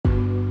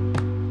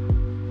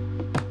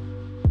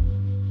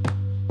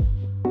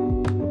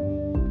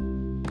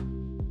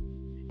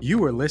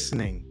You are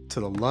listening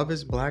to the Love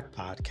is Black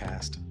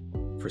podcast.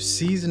 For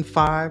season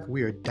 5,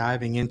 we are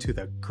diving into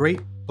the great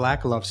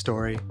black love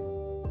story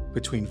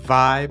between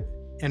Vibe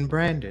and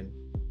Brandon.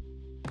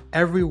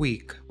 Every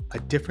week, a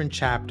different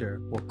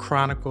chapter will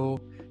chronicle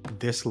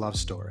this love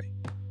story.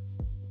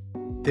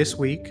 This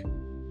week,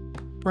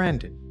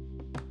 Brandon.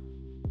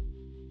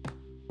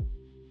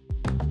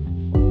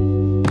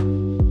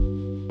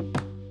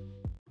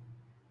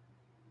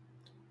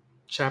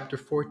 Chapter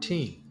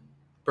 14,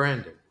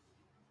 Brandon.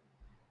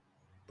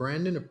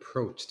 Brandon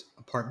approached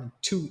apartment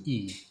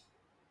 2E,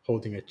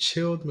 holding a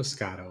chilled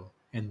Moscato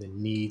and the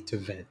need to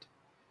vent.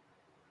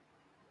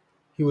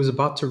 He was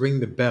about to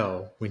ring the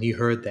bell when he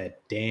heard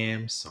that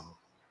damn song.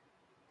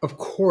 Of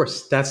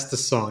course, that's the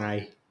song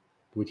I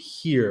would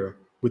hear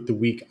with the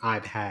week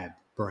I've had,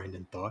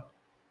 Brandon thought.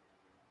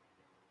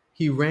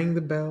 He rang the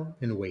bell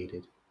and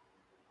waited.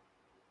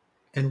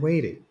 And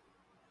waited.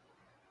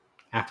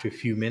 After a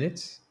few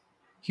minutes,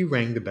 he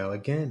rang the bell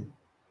again.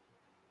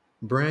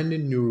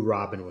 Brandon knew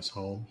Robin was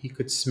home. He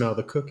could smell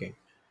the cooking.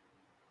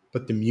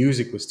 But the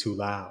music was too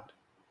loud.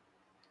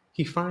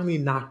 He finally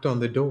knocked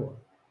on the door.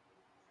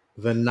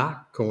 The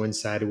knock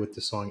coincided with the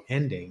song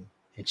ending,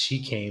 and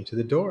she came to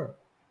the door.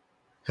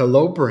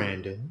 "Hello,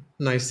 Brandon.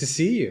 Nice to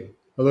see you.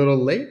 A little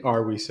late,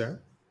 are we,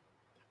 sir?"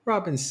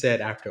 Robin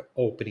said after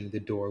opening the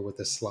door with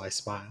a sly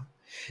smile.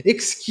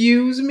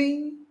 "Excuse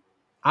me?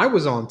 I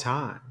was on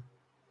time.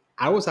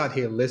 I was out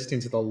here listening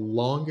to the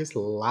longest,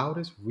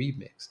 loudest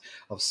remix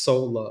of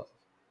Soul Love.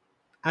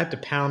 I had to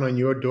pound on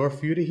your door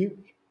for you to hear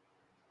me."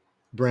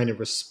 Brandon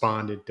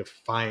responded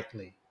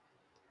defiantly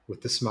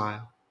with a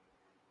smile.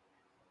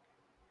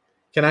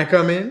 "Can I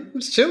come in?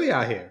 It's chilly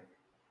out here."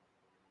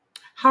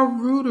 "How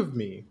rude of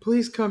me.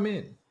 Please come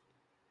in.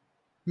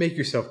 Make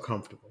yourself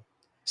comfortable.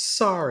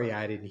 Sorry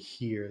I didn't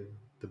hear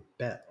the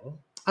bell.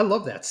 I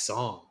love that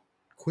song.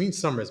 Queen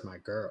Summer is my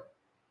girl."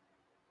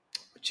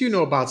 "What you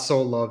know about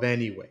Soul Love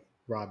anyway?"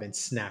 Robin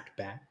snapped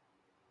back.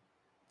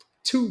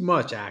 "Too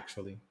much,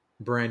 actually,"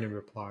 Brandon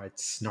replied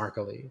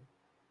snarkily.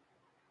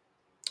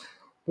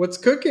 "What's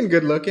cooking,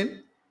 good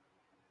looking?"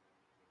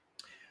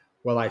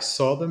 "Well, I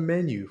saw the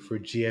menu for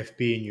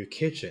GFB in your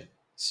kitchen,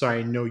 so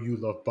I know you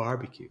love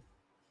barbecue."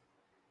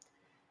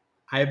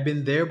 "I've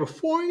been there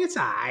before and it's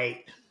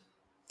aight.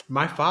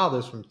 My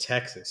father's from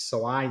Texas,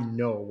 so I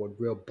know what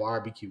real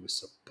barbecue is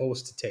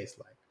supposed to taste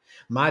like.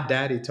 My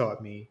daddy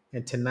taught me,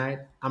 and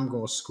tonight I'm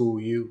going to school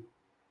you."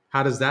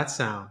 "How does that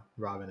sound?"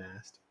 Robin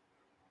asked.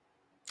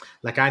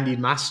 "Like I need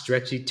my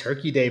stretchy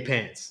Turkey Day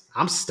pants.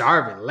 I'm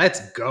starving.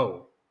 Let's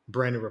go,"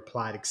 Brandon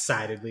replied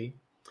excitedly.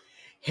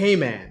 "Hey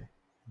man,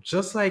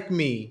 just like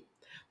me,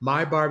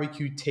 my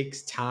barbecue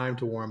takes time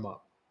to warm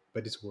up,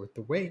 but it's worth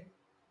the wait."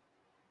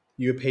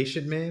 "You a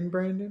patient man,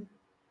 Brandon?"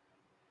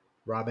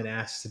 Robin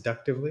asked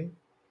seductively.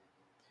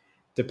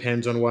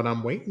 "Depends on what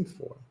I'm waiting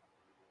for."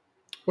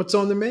 "What's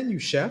on the menu,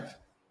 chef?"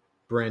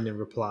 Brandon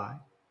replied.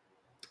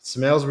 "It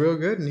smells real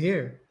good in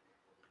here."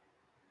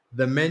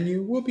 "The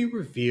menu will be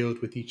revealed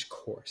with each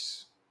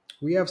course.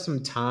 We have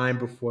some time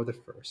before the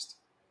first."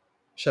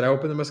 "Should I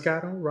open the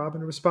Moscato?"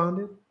 Robin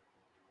responded.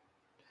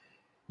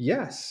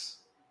 "Yes."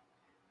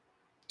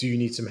 "Do you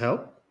need some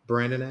help?"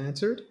 Brandon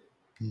answered.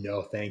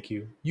 "No, thank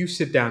you. You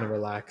sit down and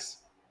relax.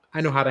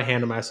 I know how to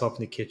handle myself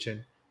in the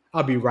kitchen.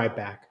 I'll be right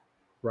back,"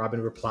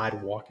 Robin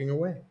replied, walking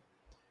away.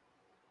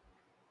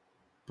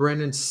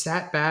 Brandon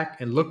sat back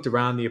and looked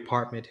around the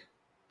apartment.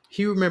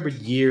 He remembered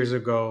years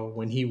ago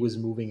when he was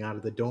moving out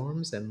of the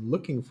dorms and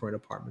looking for an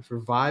apartment for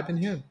Vibe and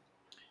him.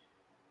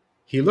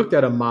 He looked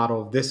at a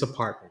model of this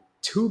apartment: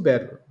 2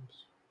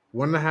 bedrooms,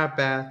 1.5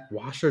 bath,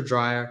 washer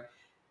dryer,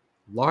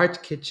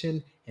 large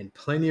kitchen, and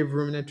plenty of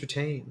room to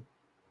entertain.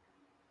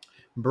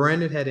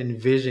 Brandon had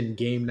envisioned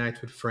game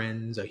nights with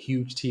friends, a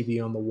huge TV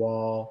on the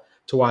wall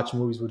to watch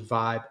movies with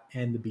Vibe,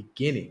 and the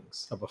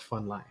beginnings of a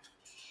fun life.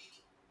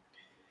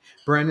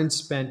 Brandon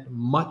spent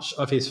much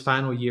of his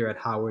final year at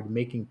Howard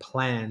making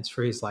plans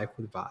for his life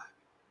with Vibe.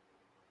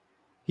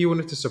 He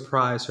wanted to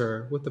surprise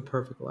her with the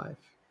perfect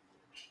life.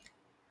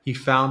 He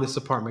found this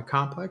apartment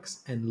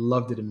complex and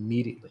loved it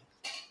immediately.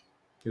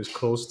 It was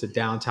close to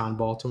downtown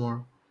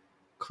Baltimore,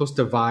 close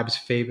to Vibe's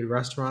favorite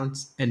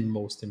restaurants, and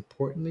most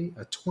importantly,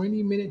 a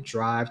 20-minute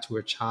drive to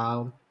her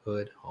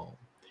childhood home.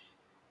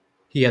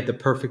 He had the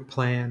perfect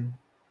plan,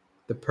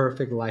 the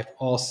perfect life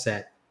all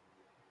set,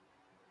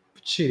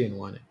 but she didn't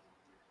want it.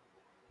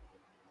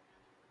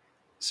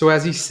 So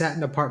as he sat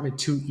in apartment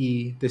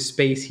 2E, the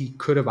space he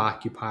could have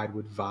occupied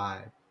with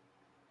Vibe,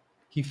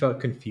 he felt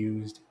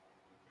confused.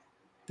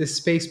 This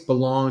space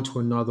belonged to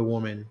another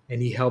woman, and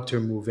he helped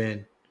her move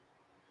in.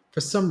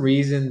 For some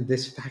reason,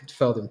 this fact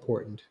felt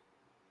important.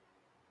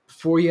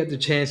 Before he had the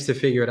chance to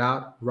figure it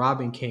out,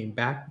 Robin came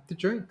back with the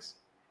drinks.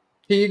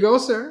 "Here you go,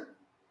 sir."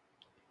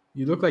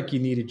 "You look like you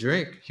need a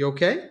drink. You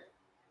okay?"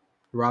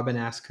 Robin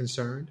asked,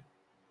 concerned.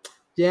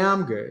 "Yeah,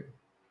 I'm good.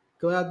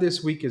 Glad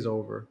this week is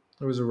over.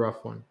 It was a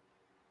rough one,"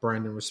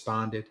 Brandon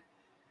responded.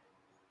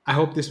 "I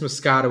hope this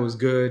Moscato is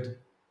good."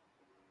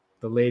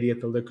 The lady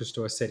at the liquor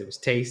store said it was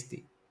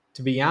tasty.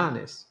 To be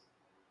honest,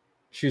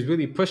 she was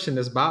really pushing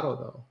this bottle,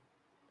 though.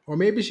 Or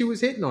maybe she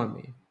was hitting on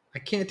me. I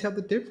can't tell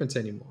the difference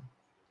anymore.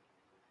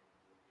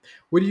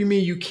 What do you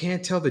mean you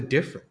can't tell the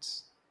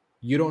difference?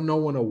 You don't know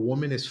when a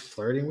woman is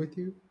flirting with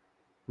you?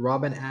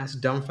 Robin asked,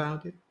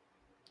 dumbfounded.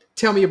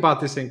 Tell me about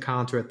this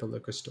encounter at the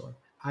liquor store.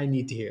 I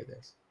need to hear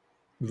this.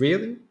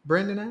 Really?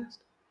 Brandon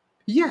asked.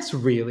 Yes,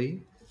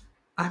 really.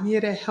 I'm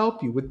here to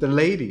help you with the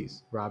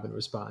ladies, Robin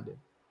responded.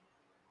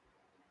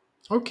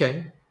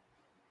 Okay.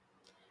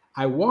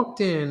 I walked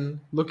in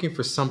looking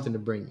for something to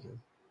bring you.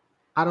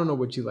 I don't know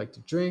what you like to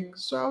drink,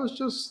 so I was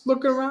just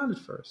looking around at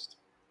first.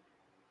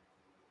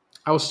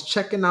 I was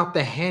checking out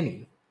the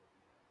Henny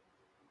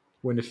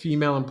when the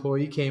female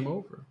employee came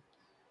over.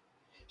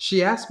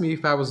 She asked me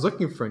if I was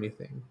looking for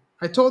anything.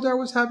 I told her I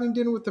was having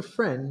dinner with a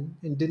friend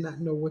and did not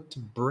know what to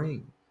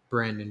bring,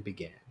 Brandon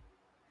began.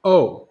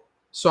 Oh,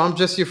 so I'm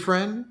just your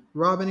friend?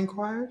 Robin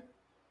inquired.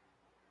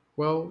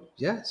 Well,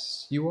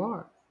 yes, you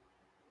are.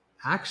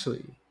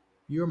 Actually,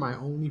 you're my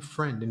only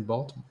friend in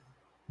Baltimore,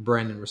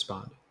 Brandon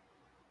responded.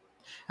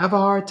 I have a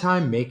hard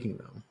time making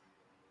them.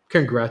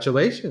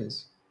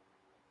 Congratulations.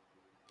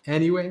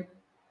 Anyway,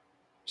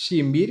 she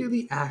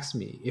immediately asked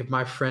me if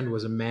my friend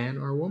was a man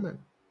or a woman.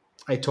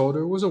 I told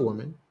her it was a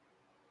woman.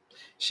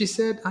 She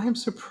said, I am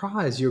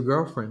surprised your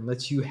girlfriend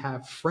lets you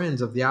have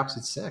friends of the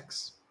opposite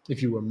sex.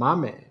 If you were my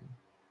man,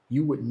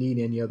 you wouldn't need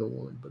any other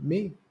woman but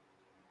me.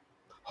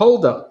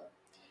 Hold up.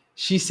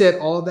 She said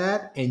all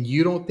that and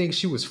you don't think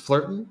she was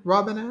flirting?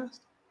 Robin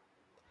asked.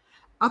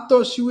 I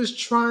thought she was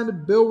trying to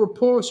build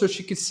rapport so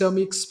she could sell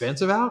me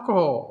expensive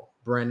alcohol,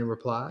 Brandon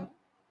replied.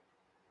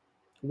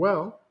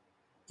 Well,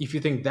 if you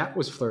think that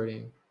was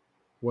flirting,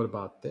 what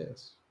about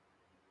this?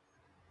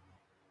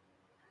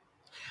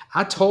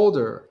 I told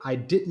her I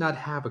did not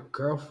have a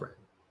girlfriend.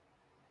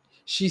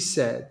 She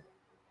said,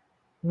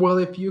 well,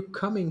 if you're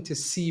coming to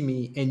see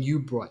me and you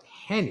brought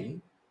Henny,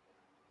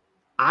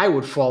 I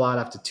would fall out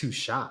after two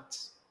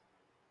shots.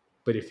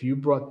 But if you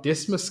brought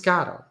this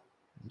Moscato,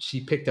 and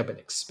she picked up an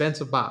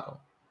expensive bottle,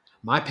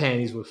 my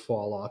panties would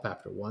fall off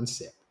after one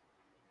sip.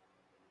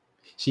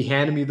 She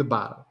handed me the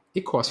bottle.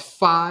 It cost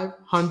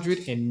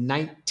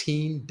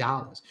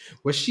 $519.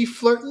 Was she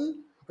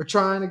flirting or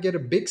trying to get a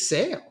big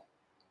sale?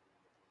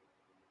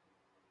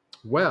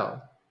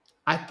 Well,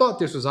 I thought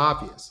this was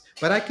obvious,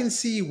 but I can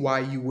see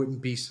why you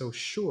wouldn't be so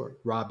sure,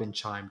 Robin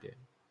chimed in.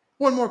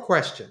 One more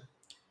question.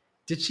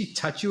 Did she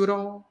touch you at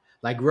all?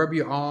 Like rub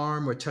your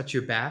arm or touch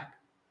your back?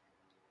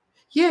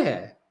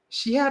 Yeah,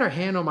 she had her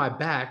hand on my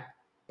back,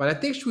 but I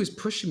think she was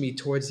pushing me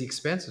towards the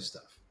expensive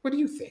stuff. What do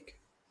you think?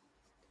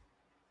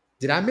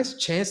 Did I miss a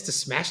chance to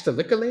smash the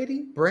liquor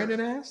lady?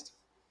 Brandon asked.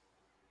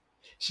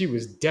 She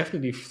was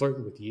definitely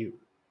flirting with you.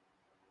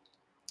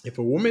 If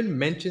a woman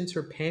mentions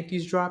her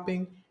panties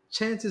dropping,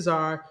 chances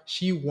are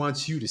she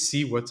wants you to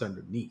see what's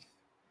underneath.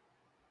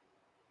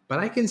 But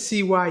I can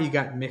see why you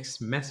got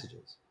mixed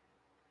messages.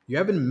 You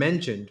haven't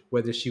mentioned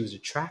whether she was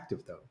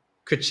attractive, though.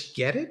 Could she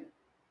get it?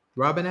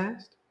 Robin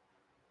asked.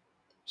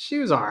 She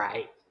was all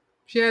right.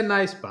 She had a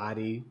nice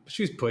body, but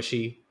she was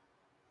pushy.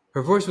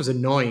 Her voice was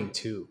annoying,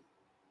 too.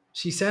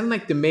 She sounded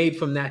like the maid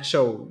from that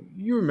show.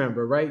 You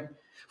remember, right?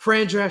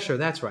 Fran Drescher,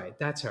 that's right.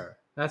 That's her.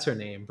 That's her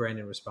name,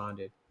 Brandon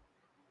responded.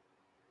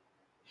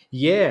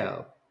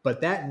 Yeah,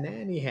 but that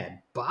nanny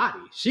had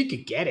body. She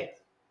could get it.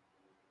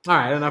 All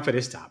right, enough of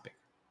this topic.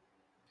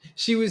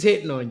 She was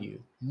hitting on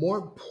you. More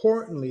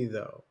importantly,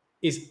 though,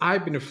 is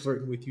I've been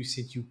flirting with you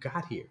since you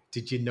got here.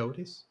 Did you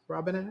notice?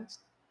 Robin asked.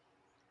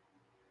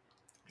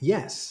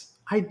 Yes,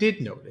 I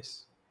did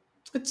notice.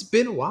 It's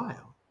been a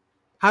while.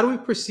 How do we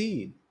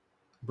proceed?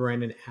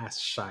 Brandon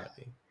asked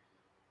shyly.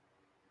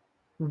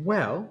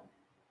 Well,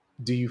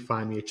 do you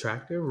find me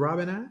attractive?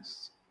 Robin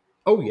asked.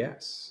 Oh,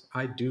 yes,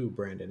 I do,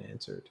 Brandon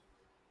answered.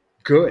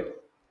 Good.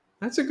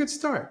 That's a good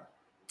start.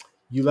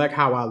 You like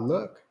how I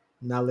look?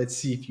 Now let's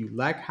see if you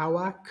like how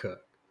I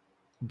cook.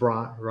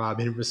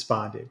 Robin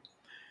responded.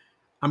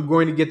 I'm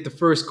going to get the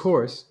first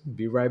course.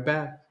 Be right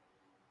back.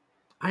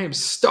 I am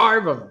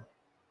starving.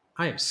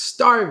 I am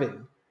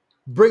starving.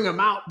 Bring 'em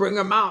out,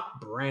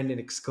 Brandon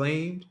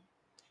exclaimed.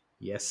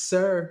 Yes,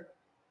 sir.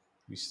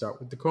 We start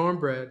with the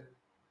cornbread.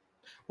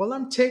 Well,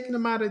 I'm taking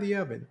them out of the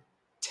oven.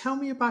 Tell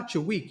me about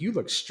your week. You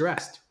look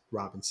stressed,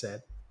 Robin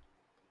said.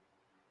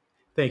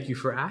 Thank you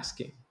for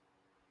asking.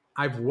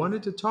 I've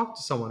wanted to talk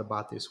to someone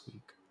about this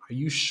week. Are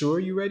you sure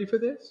you're ready for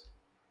this?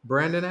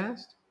 Brandon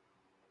asked.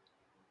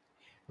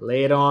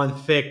 Lay it on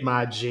thick,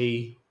 my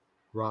G,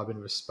 Robin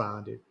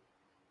responded.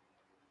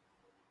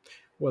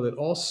 Well, it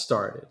all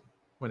started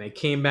when I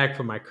came back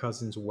from my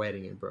cousin's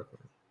wedding in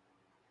Brooklyn.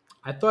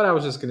 I thought I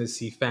was just going to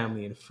see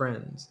family and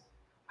friends.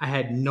 I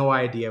had no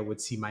idea I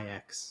would see my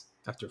ex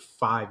after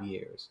 5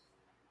 years.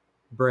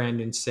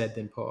 Brandon said,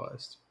 then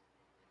paused.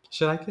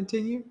 Should I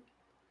continue?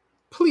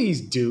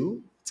 Please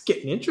do. It's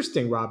getting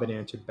interesting, Robin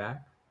answered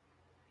back.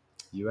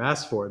 You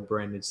asked for it,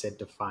 Brandon said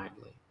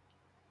defiantly.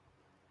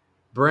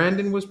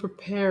 Brandon was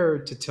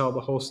prepared to tell the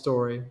whole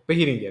story, but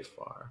he didn't get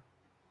far.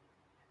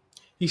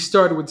 He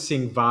started with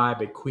seeing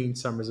Vibe at Queen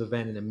Summer's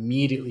event, and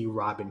immediately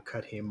Robin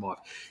cut him off.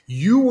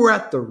 You were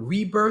at the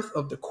rebirth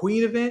of the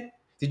Queen event?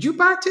 Did you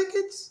buy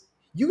tickets?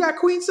 You got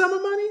Queen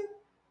Summer money?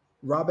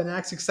 Robin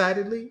asked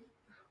excitedly.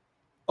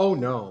 Oh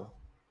no,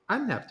 I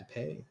didn't have to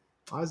pay.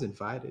 I was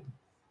invited.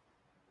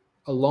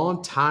 A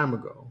long time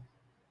ago,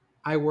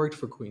 I worked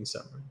for Queen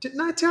Summer.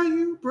 Didn't I tell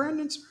you?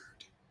 Brandon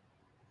smirked.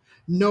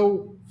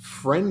 No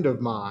friend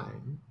of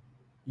mine.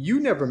 You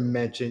never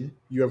mentioned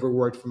you ever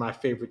worked for my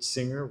favorite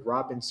singer,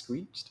 Robin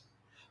screeched.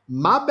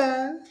 My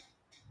bad.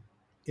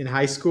 In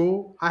high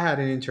school, I had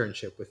an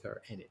internship with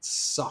her and it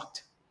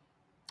sucked.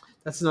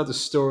 That's another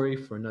story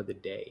for another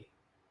day.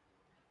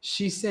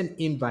 She sent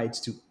invites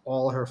to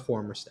all her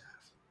former staff.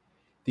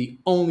 The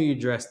only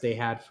address they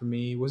had for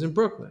me was in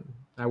Brooklyn.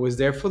 I was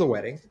there for the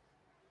wedding,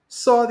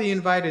 saw the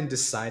invite, and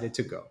decided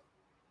to go.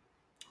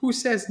 Who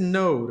says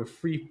no to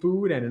free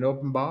food and an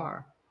open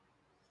bar?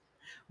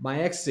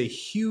 My ex is a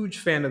huge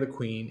fan of the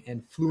Queen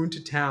and flew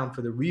into town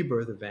for the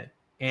Rebirth event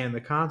and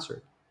the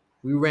concert.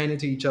 We ran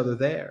into each other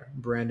there,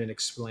 Brandon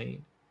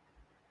explained.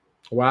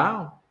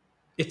 Wow,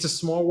 it's a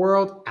small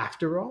world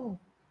after all.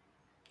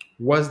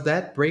 Was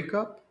that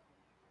breakup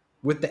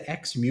with the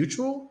ex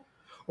mutual?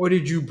 Or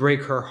did you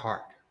break her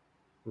heart?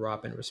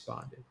 Robin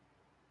responded.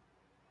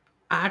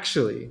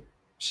 Actually,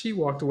 she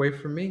walked away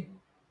from me.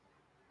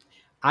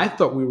 I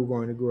thought we were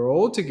going to grow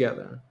old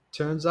together.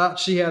 Turns out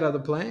she had other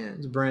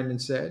plans, Brandon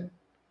said,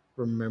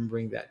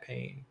 remembering that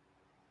pain.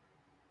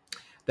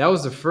 That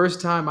was the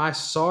first time I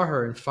saw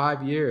her in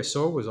 5 years,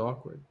 so it was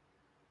awkward.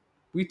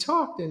 We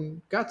talked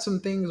and got some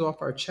things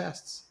off our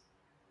chests.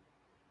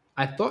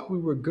 I thought we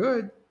were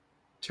good.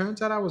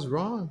 Turns out I was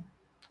wrong.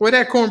 Where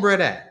that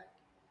cornbread at?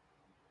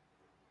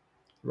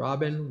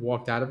 Robin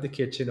walked out of the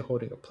kitchen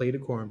holding a plate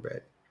of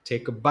cornbread.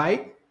 Take a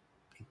bite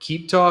and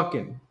keep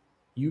talking.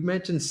 You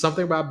mentioned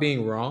something about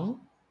being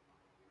wrong?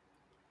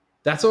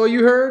 That's all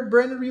you heard?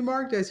 Brandon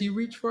remarked as he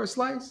reached for a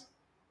slice.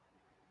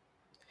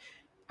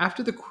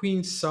 After the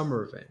Queen's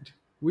summer event,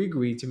 we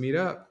agreed to meet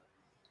up.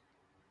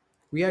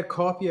 We had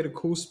coffee at a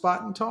cool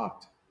spot and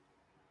talked.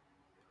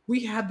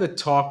 We had the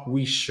talk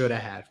we should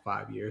have had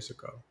 5 years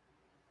ago.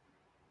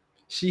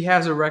 She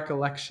has a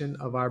recollection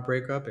of our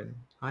breakup, and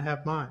I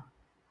have mine.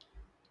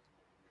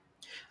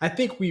 I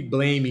think we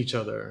blame each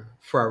other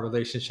for our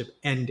relationship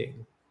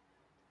ending.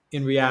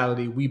 In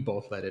reality, we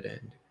both let it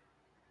end.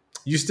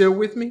 You still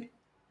with me?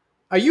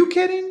 Are you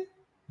kidding?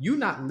 You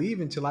not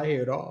leaving till I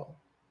hear it all.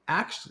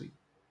 Actually,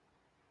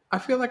 I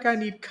feel like I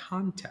need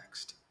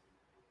context.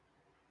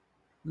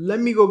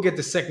 Let me go get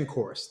the second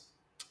course.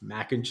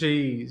 Mac and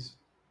cheese.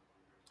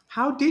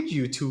 How did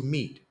you two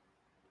meet?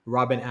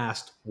 Robin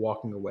asked,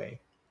 walking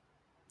away.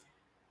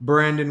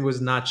 Brandon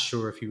was not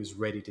sure if he was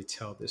ready to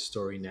tell this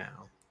story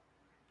now.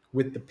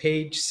 With the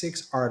Page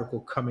 6 article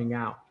coming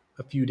out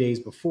a few days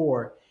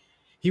before,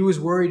 he was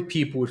worried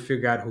people would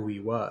figure out who he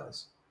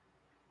was.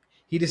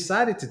 He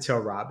decided to tell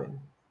Robin.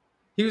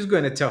 He was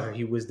going to tell her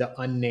he was the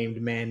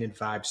unnamed man in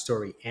Vibe's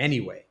story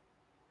anyway.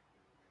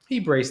 He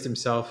braced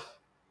himself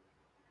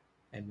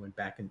and went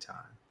back in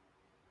time.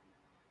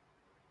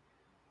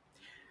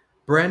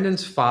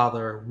 Brandon's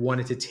father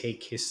wanted to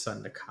take his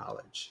son to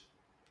college.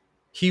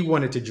 He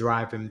wanted to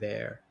drive him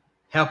there,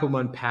 help him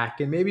unpack,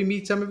 and maybe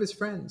meet some of his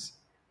friends.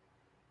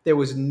 There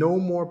was no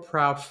more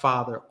proud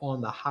father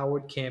on the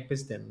Howard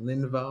campus than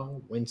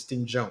Linval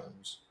Winston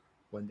Jones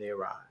when they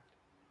arrived.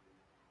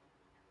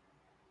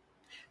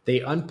 They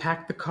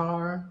unpacked the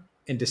car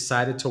and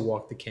decided to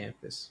walk the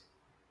campus.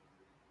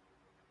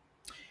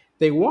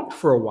 They walked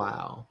for a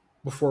while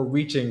before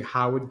reaching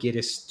Howard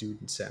Gittes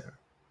Student Center.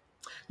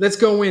 Let's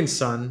go in,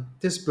 son.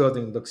 This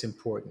building looks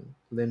important,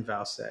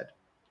 Linval said.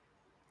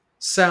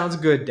 Sounds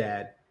good,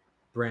 Dad,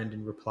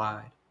 Brandon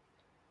replied.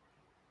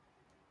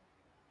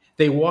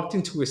 They walked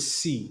into a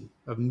sea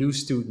of new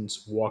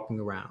students walking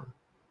around.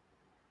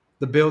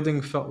 The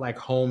building felt like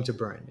home to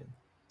Brandon.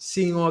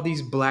 Seeing all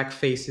these black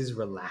faces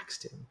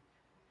relaxed him.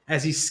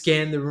 As he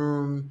scanned the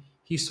room,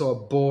 he saw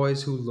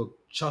boys who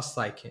looked just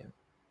like him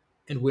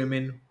and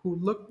women who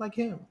looked like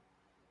him.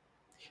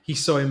 He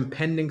saw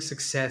impending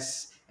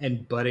success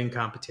and budding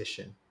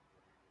competition.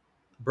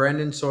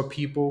 Brandon saw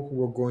people who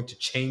were going to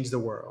change the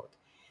world.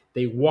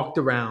 They walked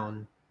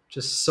around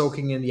just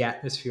soaking in the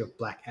atmosphere of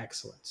black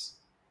excellence.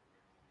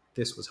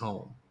 This was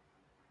home.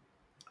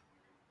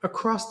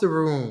 Across the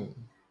room,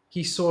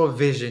 he saw a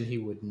vision he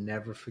would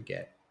never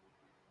forget.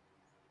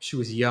 She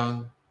was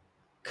young,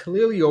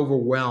 clearly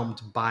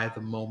overwhelmed by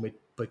the moment,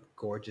 but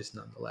gorgeous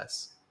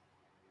nonetheless.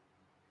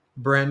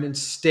 Brandon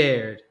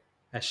stared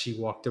as she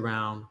walked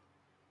around,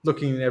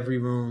 looking in every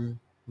room,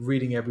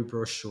 reading every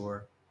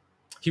brochure.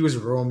 He was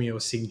Romeo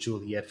seeing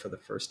Juliet for the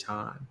first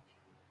time.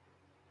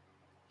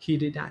 He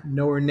did not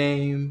know her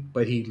name,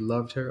 but he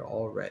loved her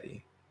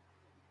already.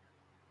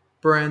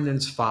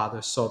 Brandon's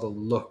father saw the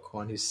look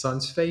on his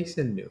son's face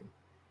and knew.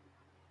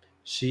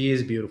 She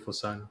is beautiful,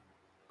 son.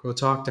 Go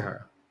talk to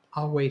her.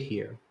 I'll wait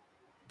here,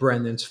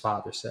 Brandon's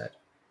father said.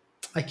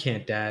 I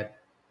can't, Dad.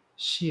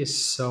 She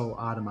is so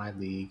out of my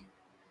league.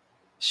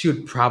 She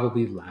would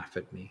probably laugh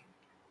at me.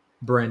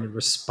 Brandon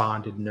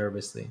responded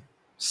nervously.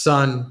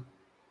 Son,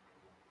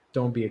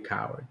 don't be a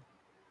coward.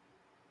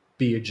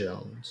 Be a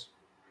Jones.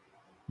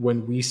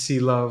 When we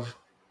see love,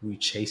 we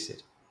chase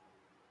it.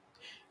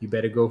 You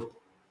better go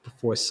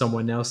before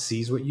someone else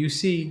sees what you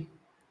see.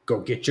 Go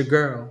get your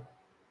girl,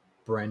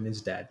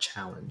 Brandon's dad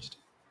challenged.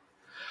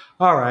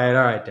 All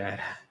right,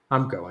 Dad.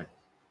 I'm going.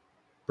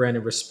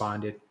 Brandon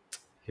responded.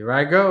 Here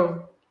I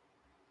go.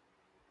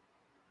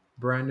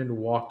 Brandon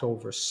walked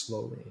over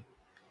slowly.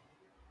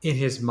 In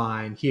his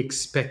mind, he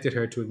expected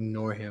her to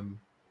ignore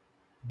him,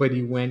 but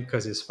he went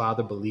because his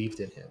father believed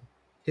in him.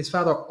 His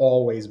father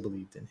always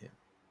believed in him.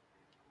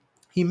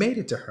 He made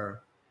it to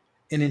her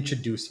and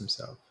introduced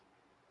himself.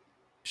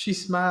 She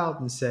smiled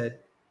and said,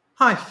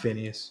 Hi,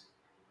 Phineas.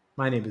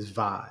 My name is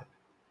Vibe,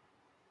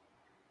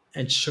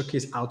 and shook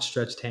his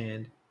outstretched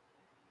hand.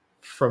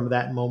 From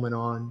that moment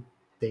on,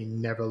 they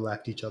never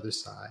left each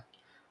other's side.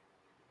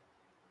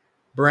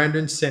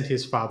 Brandon sent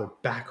his father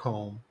back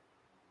home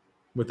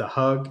with a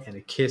hug and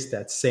a kiss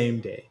that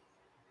same day.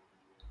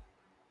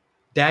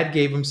 Dad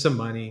gave him some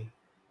money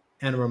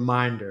and a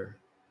reminder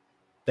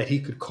that he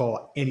could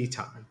call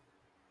anytime.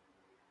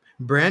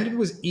 Brandon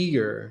was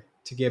eager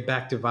to get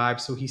back to Vibe,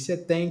 so he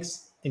said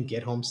thanks and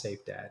get home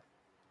safe, Dad.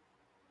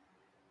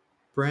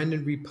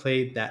 Brandon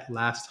replayed that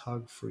last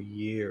hug for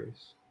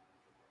years.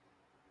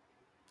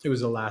 It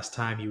was the last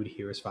time he would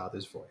hear his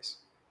father's voice.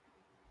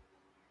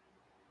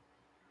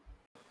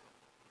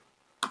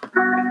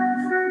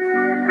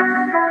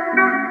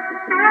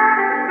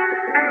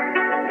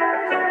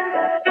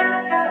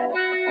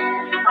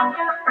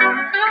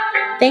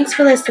 Thanks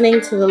for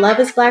listening to the Love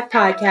is Black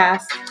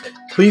podcast.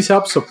 Please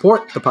help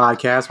support the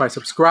podcast by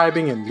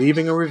subscribing and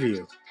leaving a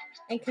review.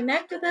 And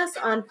connect with us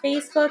on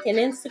Facebook and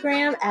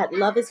Instagram at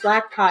Love is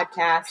Black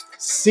Podcast.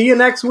 See you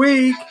next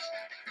week.